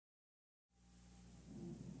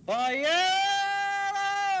Bayero!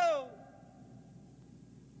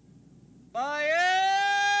 Bayero!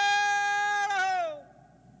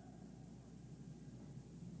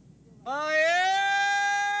 Bayero!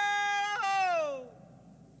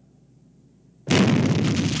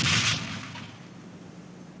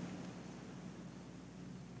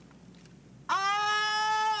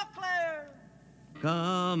 All clear!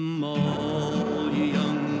 Come all ye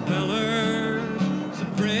young fellers, so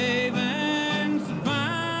brave and so fine.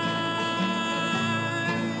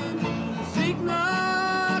 Seek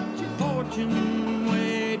not your fortune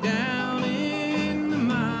way down in the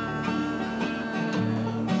mine.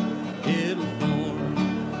 It'll form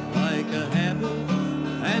like a habit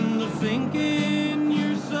and will sink in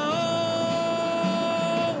your soul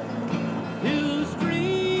till the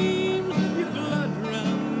streams of your blood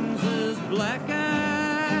runs as black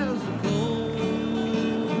as the coal.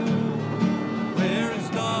 Where it's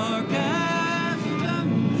dark as a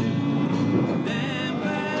dungeon, damp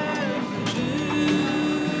as the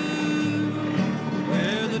dew,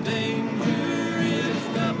 where the danger is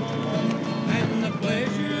double and the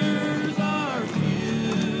pleasures are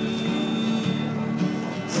few,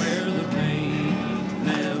 where the rain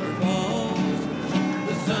never falls,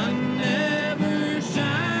 the sun never shines.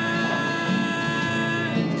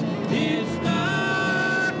 It's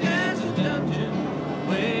dark as a dungeon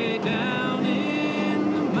way down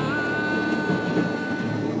in the mine.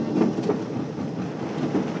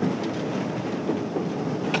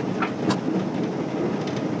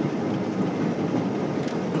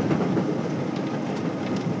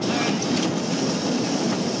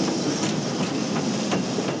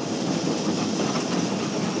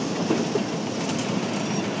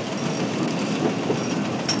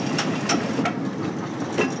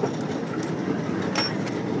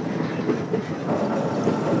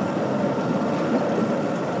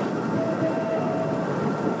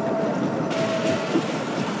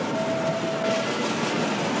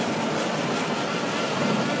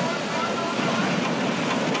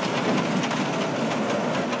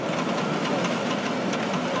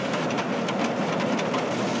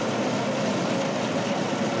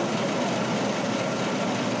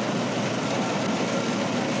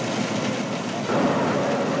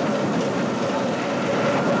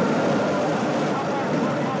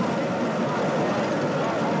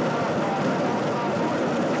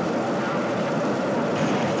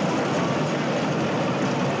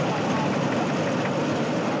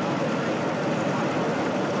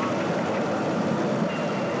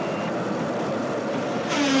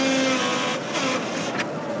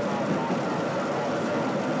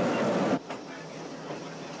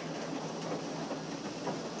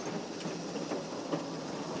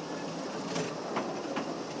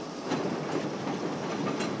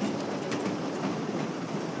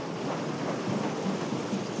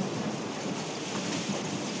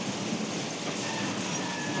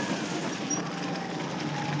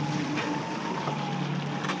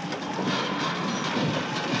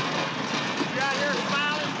 You out here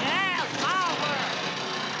smiling? Yeah, smile bird.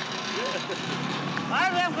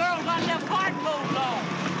 Why them girls got them park clothes on?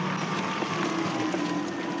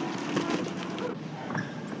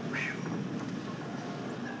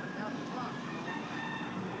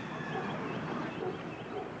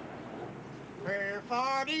 For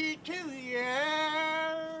 42 years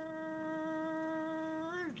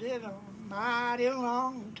is a mighty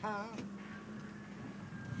long time.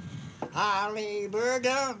 I labored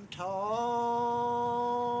untold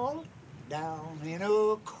down in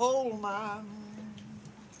a coal mine,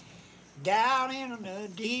 down in a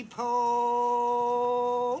deep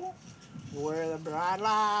hole where the bright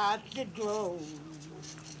lights did glow,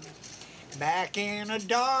 back in a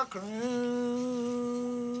dark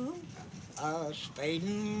room, I was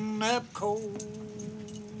fading up cold.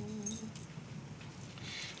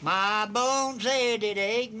 My bones, they did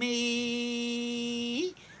ache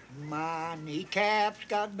me, my kneecaps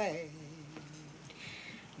got bad,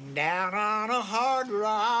 down on a hard rock,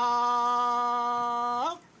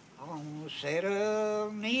 on a set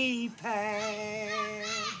of knee pads.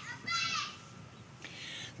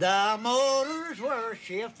 The motors were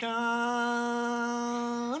shifting,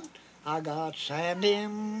 I got sand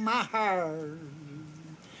in my heart.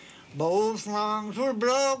 Both lungs were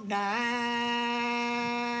broke down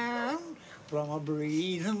from a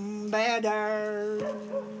breathing bad air.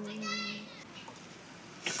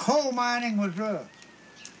 Coal mining was rough.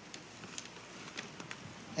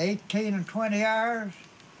 18 and 20 hours,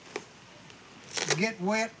 get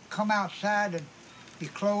wet, come outside and your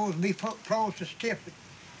clothes be close to stiff.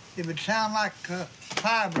 It would sound like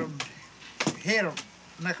fiber hit them,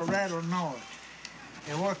 make a rattling noise.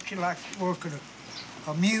 It worked you like working a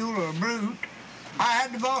a mule or a brute. I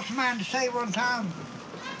had the boss man to say one time,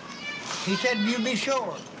 he said, you be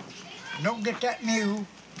sure, don't get that mule,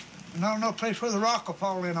 no place where the rock will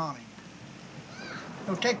fall in on him.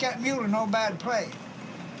 Don't take that mule to no bad place.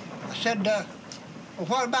 I said, well,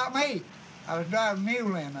 what about me? I was driving a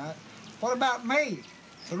mule in. What about me?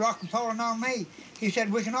 The rock was falling on me. He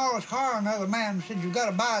said, we can always hire another man. He said, you've got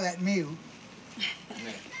to buy that mule.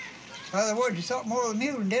 In other words, he thought more of the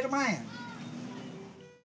mule than did a man.